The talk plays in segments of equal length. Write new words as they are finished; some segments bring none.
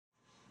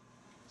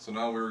So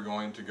now we're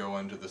going to go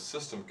into the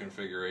system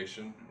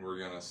configuration and we're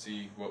going to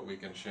see what we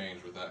can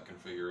change with that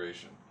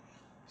configuration.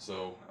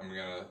 So I'm going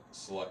to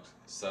select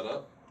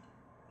Setup,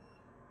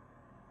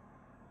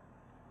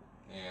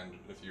 and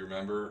if you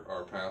remember,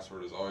 our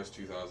password is always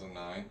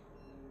 2009,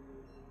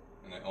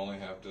 and I only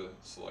have to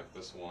select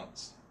this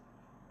once.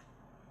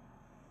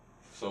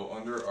 So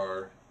under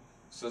our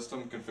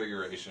system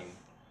configuration,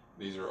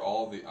 these are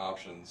all the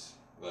options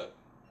that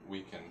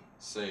we can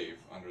save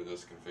under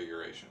this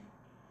configuration.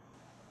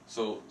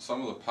 So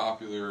some of the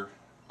popular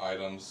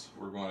items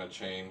we're going to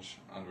change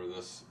under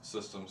this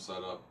system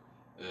setup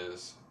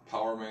is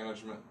power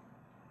management.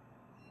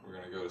 We're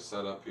going to go to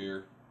setup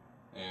here,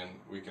 and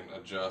we can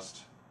adjust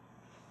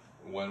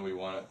when we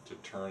want it to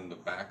turn the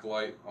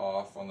backlight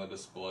off on the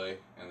display,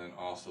 and then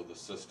also the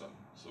system.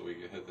 So we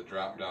can hit the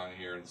drop down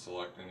here and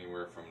select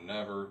anywhere from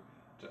never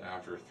to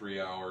after 3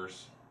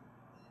 hours,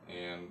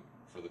 and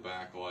for the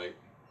backlight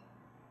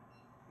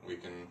we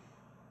can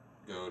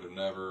go to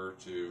never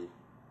to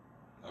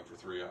after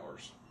 3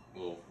 hours.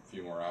 A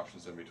few more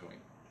options in between.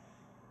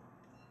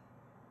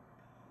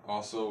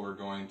 Also, we're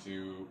going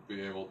to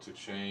be able to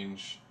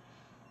change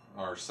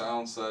our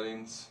sound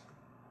settings,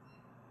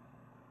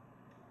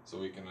 so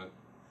we can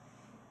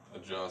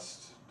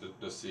adjust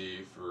to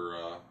see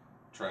for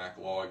track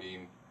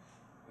logging,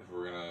 if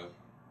we're going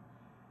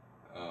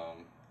to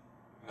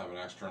have an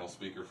external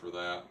speaker for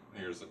that.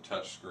 Here's a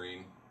touch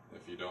screen.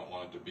 If you don't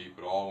want it to beep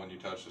at all when you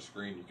touch the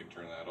screen, you can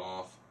turn that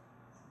off.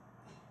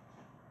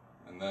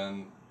 And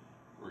then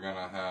we're going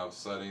to have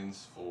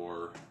settings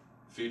for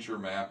feature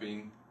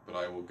mapping, but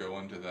I will go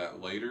into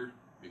that later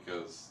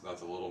because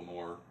that's a little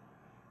more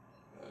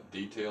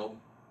detailed.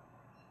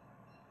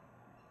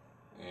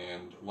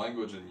 And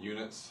language and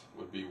units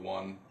would be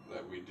one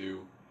that we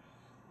do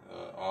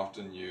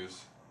often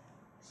use.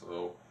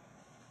 So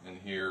in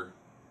here,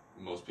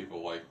 most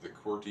people like the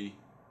QWERTY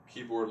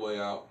keyboard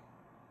layout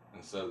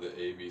instead of the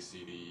A, B,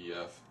 C, D, E,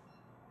 F.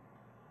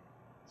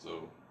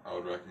 So I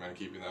would recommend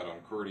keeping that on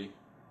QWERTY,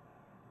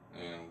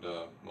 and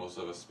most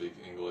of us speak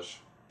English.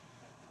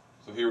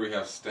 So here we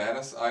have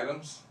status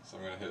items, so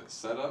I'm going to hit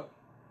setup,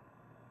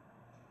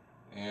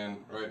 and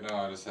right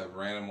now I just have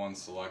random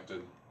ones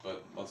selected,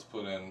 but let's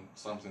put in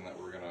something that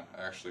we're going to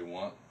actually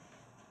want.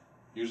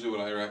 Usually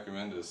what I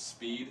recommend is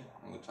speed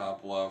on the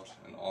top left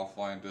and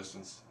offline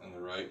distance on the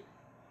right.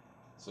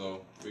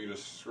 So we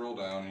just scroll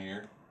down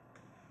here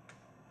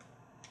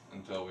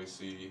until we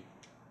see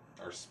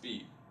our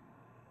speed.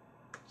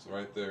 So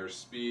right there,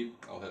 speed,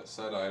 I'll hit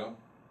set item,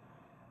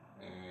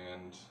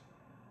 and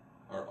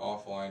our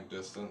offline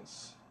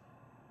distance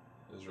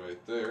is right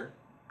there.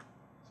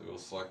 So we'll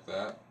select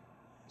that,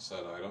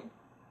 set item,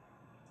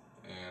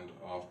 and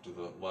off to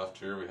the left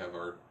here we have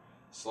our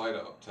slide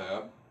out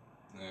tab,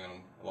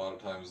 and a lot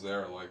of times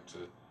there I like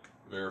to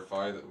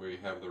verify that we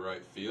have the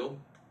right field.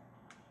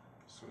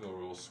 So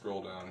we'll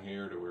scroll down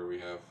here to where we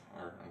have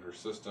our, under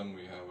system,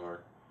 we have our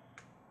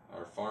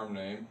farm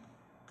name,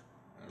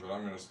 but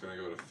I'm just going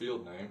to go to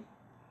field name.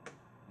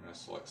 I'm going to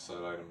select set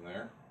item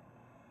there,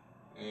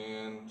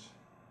 and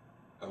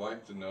I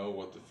like to know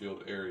what the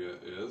field area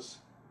is,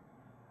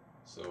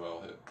 so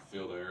I'll hit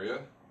field area,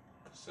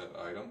 set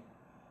item,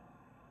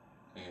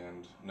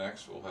 and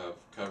next we'll have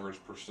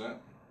coverage percent,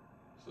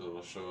 so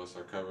it'll show us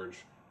our coverage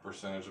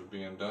percentage of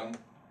being done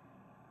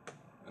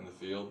in the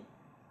field.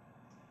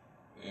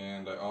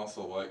 And I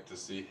also like to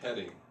see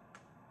heading.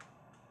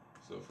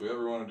 So if we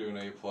ever want to do an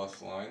A+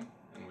 line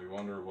and we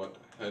wonder what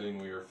heading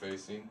we are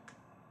facing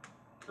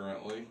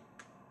currently,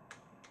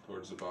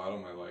 towards the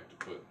bottom I like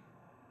to put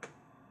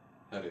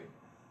heading.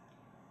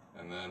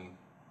 And then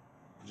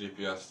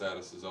GPS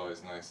status is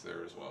always nice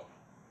there as well.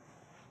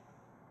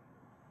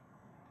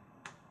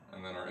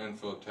 And then our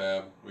info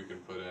tab, we can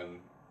put in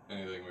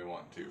anything we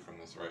want to from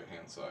this right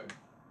hand side.